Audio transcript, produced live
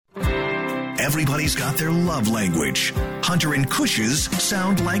everybody's got their love language. Hunter and Kush's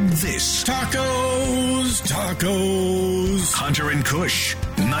sound like this. Tacos, tacos. Hunter and Kush,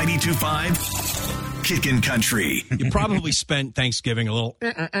 92.5 Kickin' Country. You probably spent Thanksgiving a little,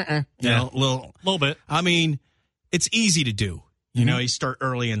 a little bit. I mean, it's easy to do. You know, you start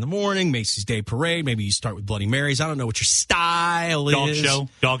early in the morning, Macy's Day Parade. Maybe you start with Bloody Marys. I don't know what your style is.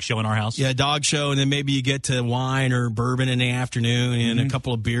 Dog show in our house. Yeah, dog show. And then maybe you get to wine or bourbon in the afternoon and a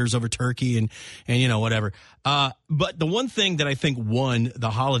couple of beers over turkey and you know, whatever. But the one thing that I think won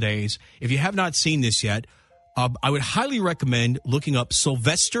the holidays, if you have not seen this yet, I would highly recommend looking up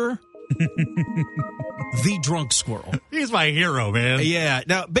Sylvester the Drunk Squirrel. He's my hero, man. Yeah.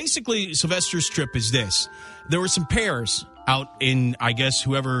 Now, basically, Sylvester's trip is this. There were some pears out in, I guess,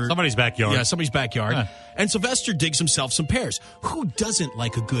 somebody's backyard. Yeah, somebody's backyard. Huh. And Sylvester digs himself some pears. Who doesn't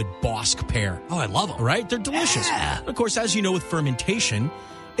like a good Bosc pear? Oh, I love them. Right? They're delicious. Yeah. Of course, as you know, with fermentation,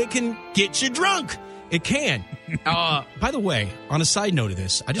 it can get you drunk. It can. By the way, on a side note of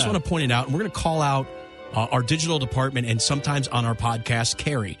this, I just want to point it out, and we're going to call out our digital department and sometimes on our podcast,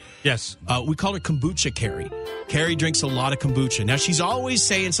 Carrie. Yes. We call her Kombucha Carrie. Carrie drinks a lot of kombucha. Now, she's always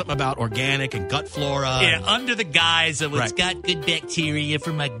saying something about organic and gut flora. Yeah, under the guise of it's got good bacteria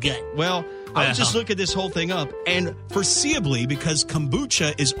for my gut. Well, I was just looking this whole thing up, and foreseeably, because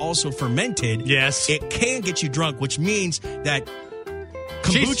kombucha is also fermented, yes, it can get you drunk, which means that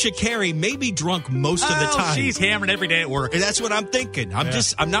Kombucha Carrie may be drunk most of the time. She's hammering every day at work. And that's what I'm thinking.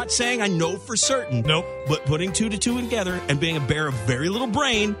 I'm not saying I know for certain. Nope. But putting two to two together and being a bear of very little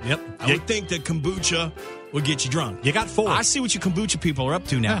brain, I would think that kombucha would get you drunk. You got 4. I see what you kombucha people are up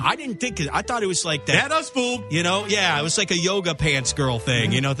to now. I didn't think it. I thought it was like that. That us fooled. You know, it was like a yoga pants girl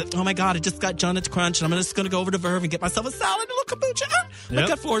thing. You know, that, oh my God, I just got Jonat's Crunch and I'm just going to go over to Verve and get myself a salad and a little kombucha. My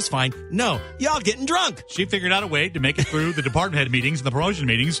gut floor is fine. No, y'all getting drunk. She figured out a way to make it through the department head meetings and the promotion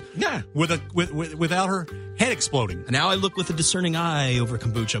meetings without her head exploding. Now I look with a discerning eye over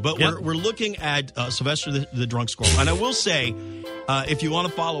kombucha. But we're looking at Sylvester the Drunk Squirrel. And I will say, if you want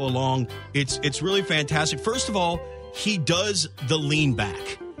to follow along, it's really fantastic. First of all, he does the lean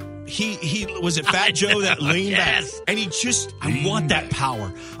back. He was it Fat Joe that leaned back, and I want that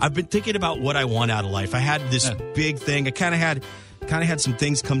power. I've been thinking about what I want out of life. I had this big thing. I kind of had some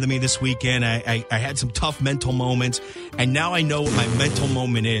things come to me this weekend. I had some tough mental moments, and now I know what my mental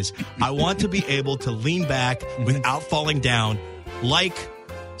moment is. I want to be able to lean back without falling down, like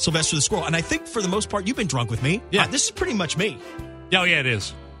Sylvester the Squirrel. And I think for the most part, you've been drunk with me. Yeah, this is pretty much me. Oh yeah, it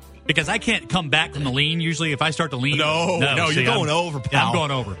is. Because I can't come back from the lean usually if I start to lean. No, you're going over, pal. Yeah, I'm going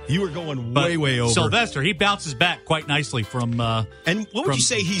over. You were going way over. Sylvester, he bounces back quite nicely from... and what would you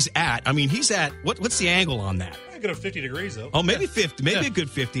say he's at? I mean, he's at... What's the angle on that? I go to 50 degrees, though. Oh, maybe 50. Maybe a good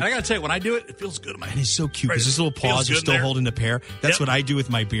 50. And I got to tell you, when I do it, it feels good. And he's so cute because his little paws are still holding the pear. That's what I do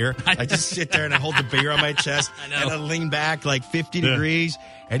with my beer. I just sit there and I hold the beer on my chest. I know. And I lean back like 50 degrees.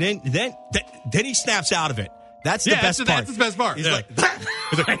 And then he snaps out of it. That's the best part. That's the best part. He's like,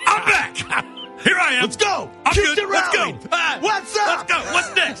 I'm back. Here I am. Let's go. I'm Keep good. it Let's go. What's up? Let's go.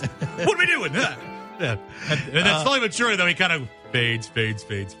 What's next? What are we doing? And then slowly but surely, though, he kind of fades.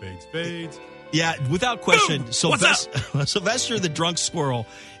 Yeah, without question, Sylvester the Drunk Squirrel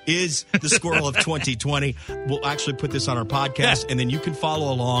is the squirrel of 2020. We'll actually put this on our podcast, and then you can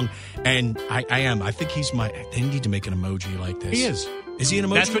follow along. And I think he's they need to make an emoji like this. He is. Is he an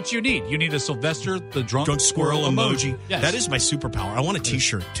emoji? That's what you need. You need a Sylvester the Drunk Squirrel emoji. Yes. That is my superpower. I want a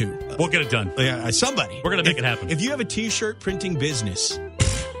T-shirt, too. We'll get it done. Yeah, somebody. We're going to make it happen. If you have a T-shirt printing business,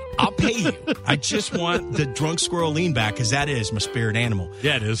 I'll pay you. I just want the Drunk Squirrel lean back because that is my spirit animal.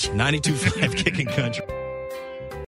 Yeah, it is. 92.5 Kicking Country.